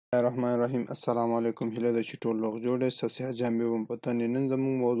الرحمن الرحیم السلام علیکم هیله ده چې ټول روغ جوړ یاست او صحت جامې مو په تن یې. نن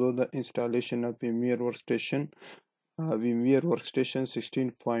زموږ موضوع ده انسټالیشن اف VMware workstation VMware workstation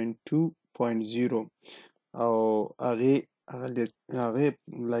 16.2.0 او هغې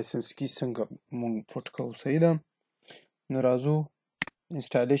لایسنس کی څنګه مونږ پټ کوو. صحیح ده، نو راځو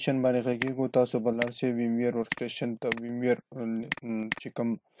انسټالیشن باندې غږیږو. تاسو به لاړ شئ VMware workstation ته. VMware چې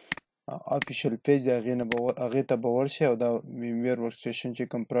کوم افیشل پیج دی هغې ته به ورشئ او دا VMware workstation چې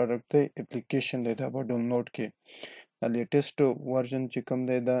کوم پروډکټ دی اپلیکیشن دی دا به ډاونلوډ کړئ. دا لیټسټ ورژن چې کوم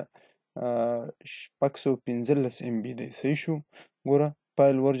دی دا 615 MB دی. صحیح شو، ګوره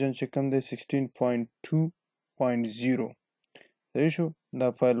فایل ورژن چې کوم دی 16.2.0 صحیح شو. دا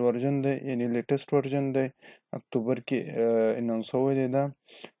فایل ورژن دی یعنی لیټسټ ورژن دی، اکتوبر کې اناونس شوی دی دا.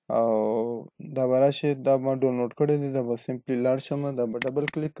 او دا به راشي، دا ما ډاونلوډ کړی دی. دا به سمپلی لاړ شم، دا به ډبل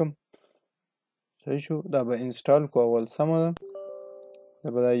کلیک کړم. صحیح شو، دا به انسټال کو. اول سمه ده، دا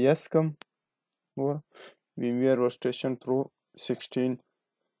به دا یس کم. ګوره VMware workstation Pro 16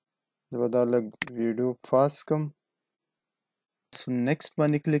 دا به دا لږ ویډیو فاست کم. نیکسټ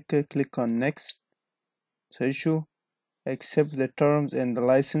باندې کلیک کړئ. کلیک آن نیکسټ. صحیح شو. accept the terms and the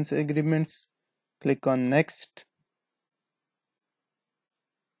license agreements. click on next.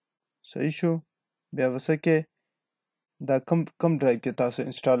 صحیح شو. بیا وسه کې دا کم ډرایو کې تاسو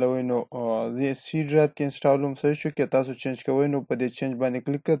انسټالوئ، نو زه سی ډرایو کې انسټالوم. صحیح شو. که تاسو چینج کوئ نو په دې چینج باندې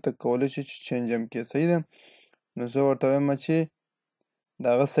کلیک کړه، ته کولی شئ چې چینج هم کړې. صحیح ده، نو زه ورته وایم چې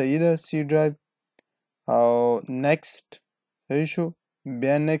دغه صحیح ده سی ډرایو او نیکسټ. صحیح شو.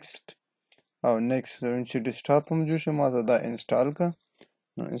 بیا نیکسټ او نیکسټ چې ډیسکټاپ هم جوړ شي. ما ته دا انسټال کړه،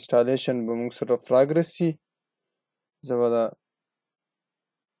 نو انسټالیشن به موږ سره پروګرس شي. زه به دا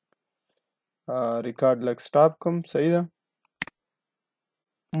ریکارډ لږ سټاپ کړم. صحیح ده،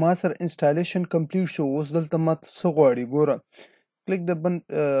 ما سره انسټالیشن کمپلیټ شو. اوس دلته ما څه غواړي، ګوره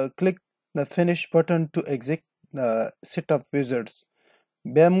کلیک د فینیش بټن ټو ایگزیکټ سیټ اپ ویزارډز.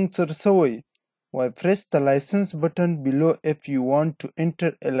 بیا موږ سره څه وایي، why press the license button below if you want to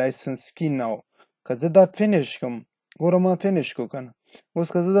enter a license key now. که زه دا فینیش کم، ګوره ما فینیش کو کنه. اوس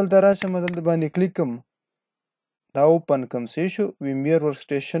که زه دلته راشم دلته باندې کلیک کم، دا اوپن کم. صحیح شو. VMware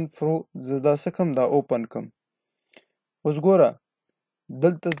workstation Pro زه دا څه کم، دا اوپن کم. اوس ګوره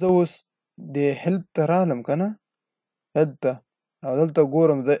دلته زه اوس د هیلپ ته رالم کنه، هیلپ ته، او دلته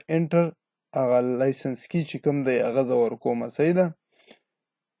ګورم زه انټر هغه لایسنس کی چې کوم دی هغه زه ورکوم. صحیح ده،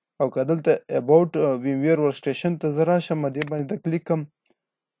 او که دلته اباوټ VMware workstation ته زه راشم دې باندې د کلیک کم،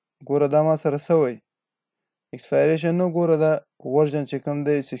 ګوره دا ما سره څه وایي ایکسپایریشن نو. ګوره دا ورژن چې کوم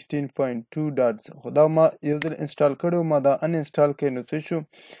دی 16.2. خو دا ما یو ځل انسټال کړی و، ما دا ان انسټال کړی. نو څه شو،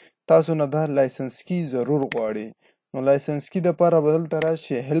 تاسو نه دا لایسنس کی ضرور غواړي. نو لایسنس کی دپاره به دلته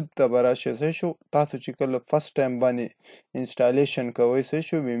راشئ، هیلپ ته به راشئ. صحیح شو. تاسو چې کله فرست ټایم باندې انسټالیشن کوئ، صحیح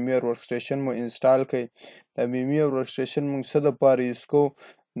شو، VMware workstation مو انسټال کړئ. دا VMware workstation موږ څه دپاره یوز کوو،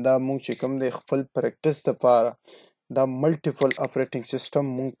 دا موږ چې کوم دی خپل پریکټس دپاره دا ملټیپل اپریټنګ سیسټم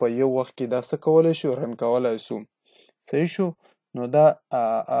موږ په یو وخت کې دا څه کولی شو، رن کولی شو. صحیح شو. نو دا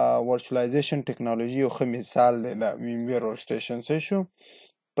ورچوالایزیشن ټیکنالوژي یو ښه مثال دی دا VMware workstation. صحیح شو.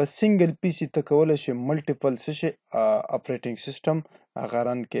 په سنګل پی سي ته کولی شي ملټیپل څه شي اپریټنګ سیسټم هغه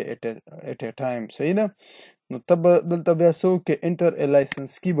رن کې ایټ ا ټایم. صحیح ده، نو ته به دلته بیا څه وکړې، انټر ا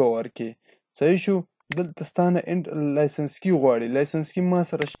لایسنس کی به ورکړې. صحیح شو. دلته ستا نه لایسنس کی غواړي. لایسنس کی ما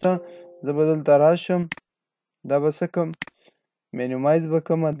سره شته، زه به دلته راشم، دا به څه کم، مینیمایز به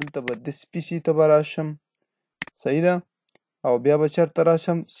کم، دلته به دس پی سی ته به راشم. صحیح ده، او بیا به چېرته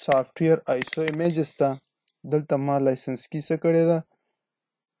راشم، سافټویر آیسو ایمیجز ته. دلته ما لایسنس کی څه کړې ده،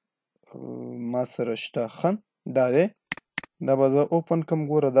 ما سره شته. ښه، دا دی، دا به زه اوپن کم.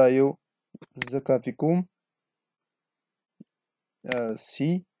 ګوره دا یو زه کاپي کوم، سی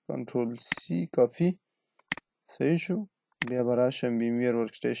کنټرول سی کاپي. صحیح شو. بیا به راشم VMware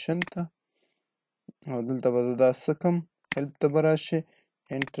workstation ته، او دلته به زه دا څه کم، هیلپ ته به راشئ،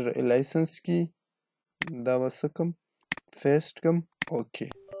 انټر ا لایسنس کی، دا به څه کم، پیسټ کم. اوکې،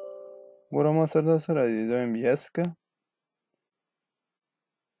 ګوره ما سره دا څه راځي، زه وایم یس که.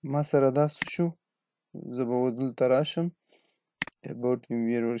 ما سره دا څه شو، زه به اوس دلته راشم اباوټ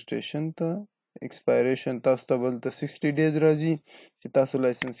VMware workstation ته. ایکسپایریشن تاسو ته به دلته 60 days راځي چې تاسو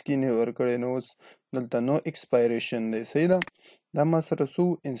لایسنس کی نه ورکړی. نو اوس دلته نو ایکسپایریشن دی. صحیح ده، دا ما سره څو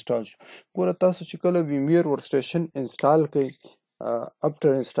انسټال شو. ګوره تاسو چې کله VMware workstation انسټال کړئ،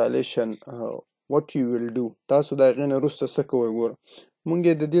 افټر انسټالیشن what you will do، تاسو د هغې نه وروسته څه کوئ. ګوره موږ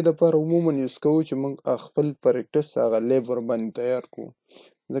یې د دې دپاره عموما یوز کوو چې موږ خپل پریکټس هغه لیب ورباندې تیار کړو،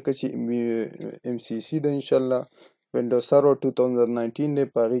 ځکه چې MCC ده انشاءالله وینډوز سرور 2019 دی،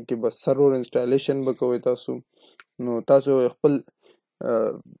 په هغې کې به سرور انسټالیشن به کوئ تاسو. نو تاسو خپل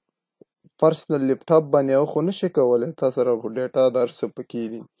پرسنل لیپټاپ باندې هغه خو نشئ کولی، تا سره خو ډیټا دا هر څه پکې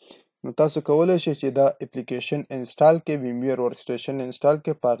دي. نو تاسو کولی شئ چې دا اپلیکیشن انسټال کړئ، VMware workstation انسټال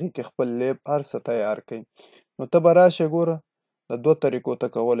کړئ، په هغې کې خپل لیب هر څه تیار کړئ. نو ته به راشې ګوره د دوه طریقو ته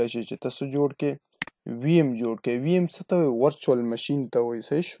کولی شئ چې ته څه جوړ کړې، VM جوړ کړې. VM څه ته وایي؟ ورچوال مشین ته وایي.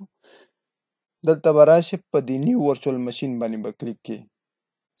 صحیح شو. دلته به راشې په دې نیو ورچوال مشین باندې به کلیک کړې.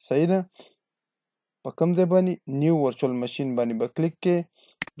 صحیح ده. په کوم ځای باندې؟ نیو ورچوال مشین باندې به کلیک کړې.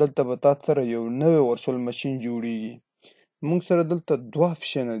 دلته به تا سره یو نوی ورچوال مشین جوړیږي. موږ سره دلته دوه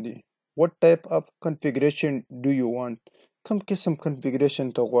آپشنه دي. What type of configuration do you want؟ کوم قسم کنفیګریشن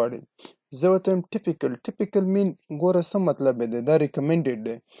ته غواړئ؟ زه ورته وایم ټیپیکل. ټیپیکل مین ګوره څه مطلب دی، دا ریکمنډډ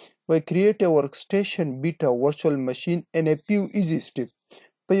دی. وایي create a workstation beta virtual machine in a few easy steps.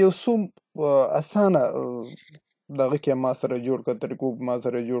 په یو څو اسانه دغه کې ما سره جوړ کړه، طریقو ما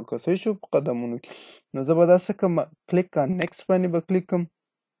سره جوړ کړه. صحیح شو. په قدمونو کې نو زه به دا څه کوم، کلیک آن نیکسټ باندې به کلیک کوم.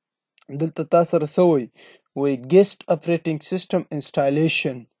 دلته تا سره څه وایي ګیسټ اپریټینګ سیسټم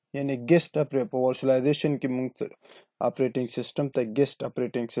انسټالیشن، یعنی ګیسټ په ورچوالایزیشن کې موږ اپریټینګ سیسټم ته ګیسټ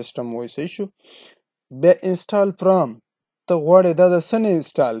اپریټینګ سیسټم وایي. صحیح شو. بیا انسټال فرام، ته غواړې دا د څه نه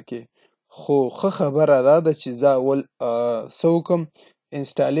انسټال کې، خو ښه خبره دا ده چې زه اول څه وکړم،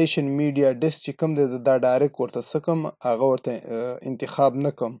 انسټالیشن میډیا ډیسک چې کوم دی دا ډایرکټ ورته څه کوم، هغه ورته انتخاب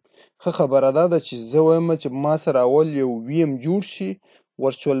نه کوم. ښه خبره دا ده چې زه وایم چې ما سره اول یو VM جوړ شي،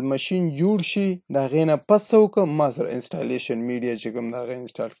 ورچوال مشین جوړ شي، د هغې نه پس څه وکړم، ما سره انسټالیشن میډیا چې کوم د هغه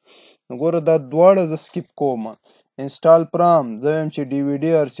انسټال. نو ګوره دا دواړه زه سکیپ کوم. انسټال فرام زه وایم چې DVD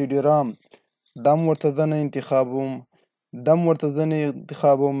or CD رام دم ورته زه نه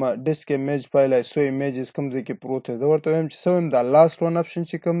انتخابوم، ډیسک ایمیج فایل ISO ایمیجز کوم ځای کې پروت دی، زه ورته وایم چې څه وایم، دا لاست ون آپشن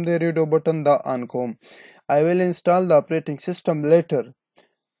چې کوم دی ریډیو بټن دا آن کوم. I will install the operating system later.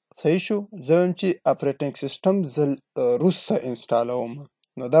 صحیح شو. زه وایم چې اپریټینګ سیسټم زه وروسته انسټالوم.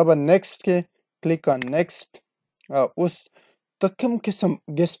 نو دا به نیکسټ کې کلیک آن نیکسټ. اوس ته کوم قسم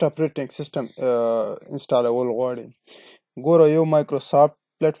ګیسټ اپریټینګ سیسټم انسټالول غواړې؟ ګوره یو مایکروسافټ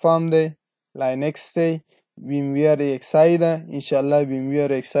پلیټفارم دی، لاینکس دی، VMware XI ده. انشاءالله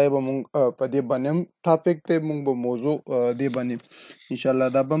VMware XI به مونږ په دې باندې هم ټاپک دی، مونږ به موضوع دې باندې انشاءالله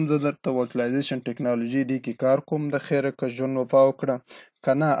دا به هم زه درته ورچوالایزیشن ټکنالوژي دې کې کار کوم د خیره که ژوند وفا وکړه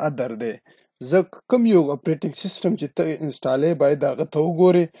که نه ادر دی. زه کوم یو اپریټینګ سیسټم چې ته انسټالې باید هغه ته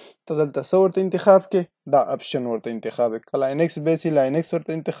وګورې، ته دلته څه ورته انتخاب کې، دا آپشن ورته انتخاب کې، که لاینکس بیسي لاینکس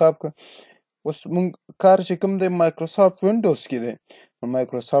ورته انتخاب که. اوس مونږ کار چې کوم دی مایکروسافټ وینډوز کې دی، نو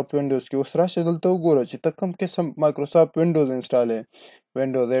مایکروسافټ وینډوز کې اوس راشه دلته وګوره چې ته کوم قسم مایکروسافټ وینډوز انسټالې،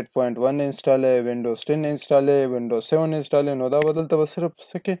 وینډوز 8.1 انسټالې، وینډوز 10 انسټالې، وینډوز 7 انسټالې. نو دا به دلته به صرف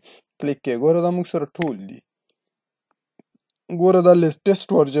څه کې کلیک کې. ګوره دا موږ سره ټول دي. ګوره دا لیټیسټ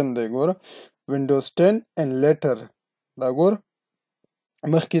ورژن دی. ګوره وینډوز 10 and later. دا ګوره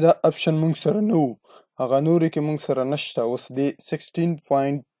مخکې دا آپشن موږ سره نه و، هغه نورې کې موږ سره نشته. اوس دې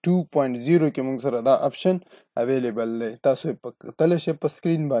 16.2.0 کې موږ سره دا آپشن اویلیبل دی. تاسو یې په کتلی شئ په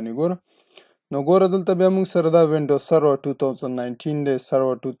سکرین باندې. ګوره نو ګوره دلته بیا موږ سره دا وینډوز سرور 2019 دی،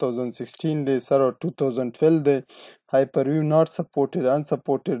 سرور 2016 دی، سرور 2012 دی، هایپرویو ناٹ سپورټډ ان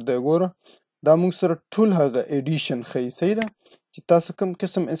سپورټډ دی. ګوره دا موږ سره ټول هغه ایډیشن ښیي. صحیح ده چې تاسو کوم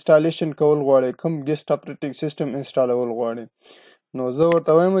قسم انسټالیشن کول غواړئ، کوم ګیسټ اپریټینګ سیسټم انسټالول غواړئ. نو زه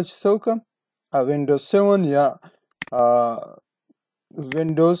ورته وایم چې څه وکړم، وینډوز 7 یا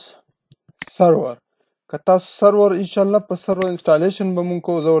وینډوز سرور. که تاسو سرور انشاءالله په سرور انسټالیشن به مونږ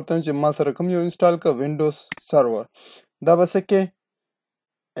کوو، زه ورته وایم چې ما سره کوم یو انسټال کړه، وینډوز سرور. دا به څه کې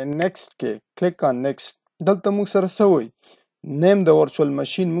نیکسټ کې کلیک آن نیکسټ. دلته موږ سره څه وایي، نیم د ورچوال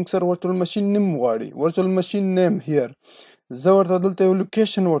مشین، موږ سره ورچوال مشین نیم غواړي، ورچوال مشین نیم هیر. زه ورته دلته یو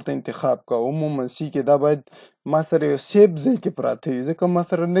لوکیشن ورته انتخاب کوه، عموما سی کې دا باید ما سره یو سیف ځای کې پراته وي، ځکه ما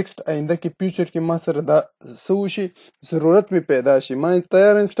سره نیکسټ آینده کې فیوچر کې ما سره دا څه وشي، ضرورت مې پیدا شي. ما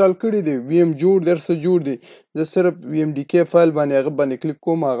تیار انسټال کړی دی، VM جوړ دی، هر څه جوړ دی، زه صرف VMDK فایل باندې هغه باندې کلیک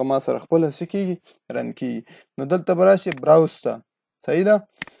کوم، هغه ما سره خپله څه کېږي رن کېږي. نو دلته به راشي براوز ته. صحیح ده.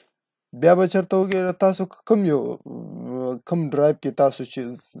 بیا به چېرته وګورئ تاسو کوم یو کوم ډرایو کې تاسو چې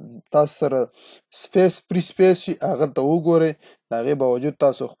تاسو سره سپیس فری سپیس شي هغه ته وګورئ. د هغې باوجود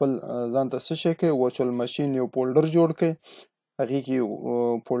تاسو خپل ځان ته څه شی کوئ، ورچوال مشین یو فولډر جوړ کړئ، هغې کې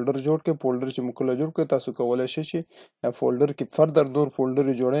فولډر جوړ کړئ. فولډر چې مو کله جوړ کړئ تاسو کولی شئ چې فولډر کې فردر نور فولډر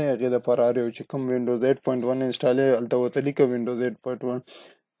یې جوړئ، هغې دپاره هر یو چې کوم وینډوز 8.1 انسټالوي هلته ورته لیکه وینډوز 8.1.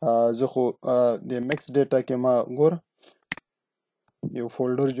 زه خو د MX ډیټا کې ما ګوره یو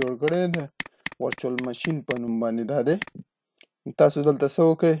فولډر جوړ کړی دی ورچوال مشین په نوم باندې دا دی. تاسو دلته څه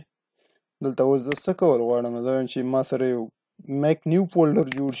وکړئ، دلته اوس زه څه کول غواړم، زه وایم چې ما سره یو میک نیو فولډر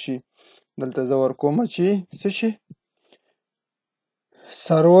جوړ شي. دلته زه ورکوم چې څه شي،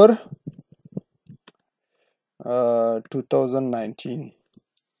 سرور 2019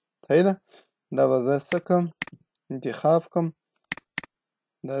 صحیح ده. دا به زه څه کړم انتخاب کړم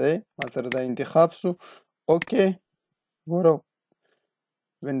دا دی ما سره دا انتخاب سو اوکې ګوره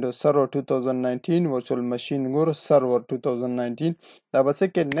Windows Server 2019 virtual machine ګوره Server 2019 دا به څه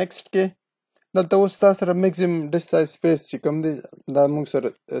کې next کې دلته اوس تاسو سره maximum disk size space چې کوم دی دا موږ سره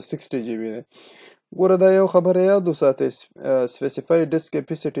 60 GB دی ګوره دا یو خبره یاد وساتئ specify disk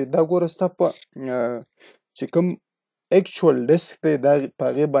capacity دا ګوره ستا په چې کوم actual disk دی دا په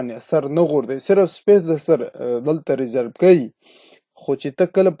هغې باندې اثر نه غورځوي صرف space د سر دلته ریزرو کوي خو چې ته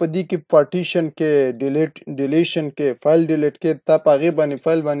کله په دې کې پارټیشن کې ډیلیشن کې فایل ډیلیټ کې تا په هغې باندې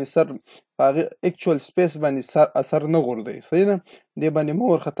فایل باندې سر په هغې اکچوال سپیس باندې اثر نه غورځوي صحیح ده دې باندې مه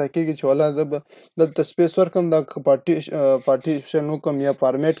ورخطا کېږي چې والله زه به دلته سپیس ورکړم دا پارټیشن وکړم یا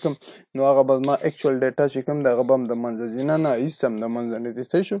فارمیټ کړم نو هغه به زما اکچوال ډیټا چې کوم دی هغه به هم د منځه ځي نه هېڅ هم د منځه نه ځي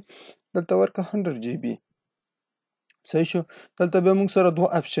صحیح شو دلته ورکړه 100 GB صحیح شو دلته بیا موږ سره دوه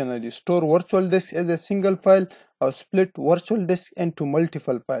اپشنه دي store virtual disk as a single file او split virtual disk into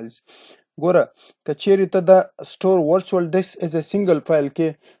multiple files ګوره که چیرې ته دا store virtual disk as a single file کې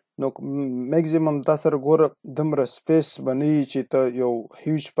نو میکزیمم تا سره ګوره دومره سپیس به نه وي چې ته یو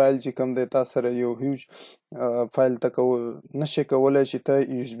هیوج فایل چې کوم دی تا سره یو هیوج فایل ته نشې کولی چې ته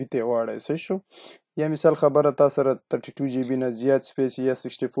یو اس بي ته یې واړوې صحیح شو یا مثال خبره تا سره 32 GB نه زیات سپیس یا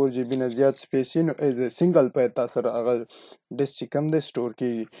 64 GB نه زیات سپیس نو ایز سنگل فایل تا سره هغه ډیسک چې کوم دی سټور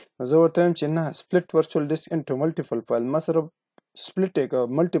کېږي نو زه ورته وایم چې نه سپلټ ورچوال ډیسک انټو ملټیپل فایل ما سره سپلټ یې کړه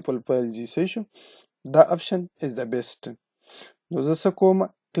ملټیپل فایل جي صحیح شو دا اپشن از د بیسټ نو زه څه کوم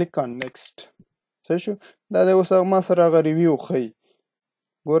کلیک آن نیکسټ صحیح شو دا دی اوس ما سره هغه ریویو ښیي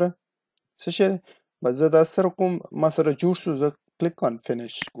ګوره څه شی دی بس زه دا سره کوم ما سره جوړ شو زه کلیک آن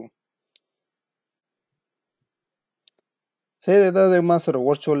فینش کوم صحیح دی دا دی ما سره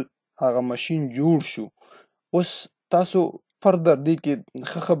ورچوال هغه ماشین جوړ شو اوس تاسو فردر دې کې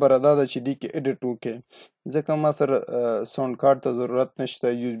ښه خبره دا ده چې دې کې ایډیټ وکړئ ځکه ما سره ساوند کارت ته ضرورت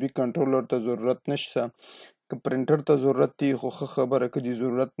نشته یو اس بي کنټرولر ته ضرورت نشته که پرنټر ته ضرورت دی خو ښه خبره که دې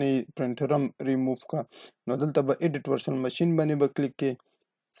ضرورت نه وي پرنټر هم ریموف کړه نو دلته به ایډیټ ورچوال ماشین باندې به کلیک کړئ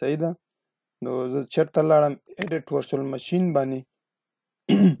صحیح ده نو زه چېرته لاړم ایډیټ ورچوال ماشین باندې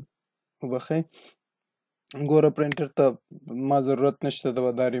وبخئ ګوره پرنټر ته ما ضرورت نشته زه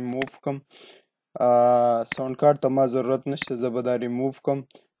به دا ریموف کړم ساوند کارت ته ما ضرورت نشته زه به دا ریموف کړم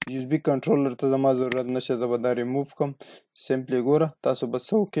یو اس بي کنټرولر ته زما ضرورت نشته زه به دا ریموف کړم سمپلی ګوره تاسو به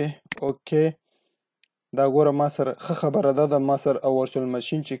څه وکړئ اوکې دا ګوره ما سره ښه خبره دا ده ما سره ورچوال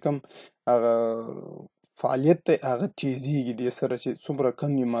ماشین چې کوم هغه فعالیت دی هغه تیزیږي دې سره چې څومره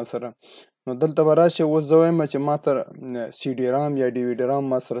کم وي ما سره نو دلته به راشئ اوس زه وایم چې ما ته سی ډي رام یا ډي وي ډي رام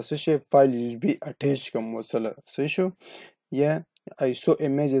ما سره څه شی فایل یو اس بي اټیچ کړم ورسره صحیح شو یا ایسو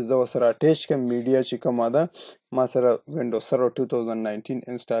ایمیجز زه ورسره اټیچ کړم میډیا چې کومه ده ما سره وینډوز سرور 2019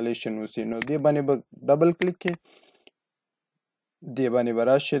 انسټالیشن اوسي نو دې باندې به ډبل کلیک کړئ دې باندې به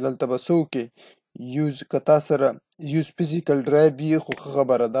راشئ دلته به څه وکړئ یوز که تا سره یوز فزیکل ډرایو وي خو ښه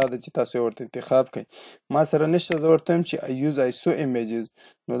خبره دا ده چې تاسو یې ورته انتخاب کړئ ما سره نشته زه ورته وایم چې یوز ایسو ایمیجز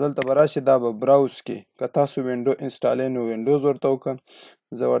نو دلته به راشئ دا به براوز کړئ که تاسو وینډو انسټالوئ نو وینډوز ورته وکړه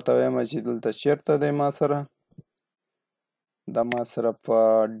زه ورته وایم چې دلته چېرته دی ما سره دا ما سره په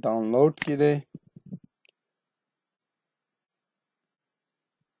ډاونلوډ کې دی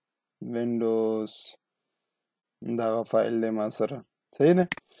وینډوز دغه فایل دی ما سره صحیح دی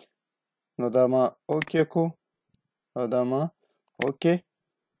نو دا ما اوکې کو او دا ما اوکې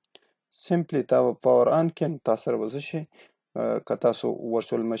سمپلی تا به پاور آن کړئ نو تا سره به څه شي که تاسو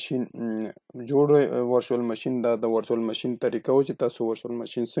ورچوال ماشین جوړوئ ورچوال ماشین دا د ورچوال ماشین طریقه و چې تاسو ورچوال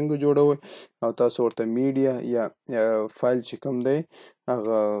ماشین څنګه جوړوئ او تاسو ورته میډیا یا فایل چې کوم دی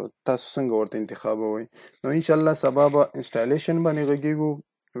هغه تاسو څنګه ورته انتخابوئ نو انشاءالله سبا به انسټالیشن باندې غږیږو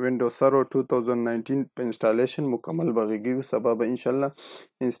وینډوز سرور 2019 په انسټالیشن مکمل به غږیږو سبا به انشاءالله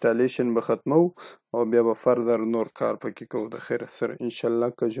انسټالیشن به ختمو او بیا به فردر نور کار پکې کوو د خیر سره انشاءالله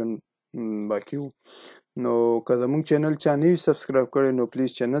که ژوند باقي وو نو که زموږ چینل چا نه وي سبسکرایب کړی نو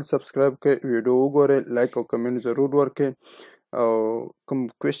پلیز چینل سبسکرایب کړئ ویډیو وګورئ لایک او کمنټ ضرور ورکړئ او کوم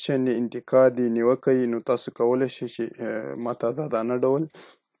کوېسچن یې انتقاد یې نیوکه یې نو تاسو کولی شئ چې ما ته ادانه ډول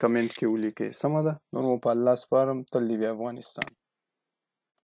کمنټ کې ولیکئ سمه ده نور مو په الله سپارم تل دې وي افغانستان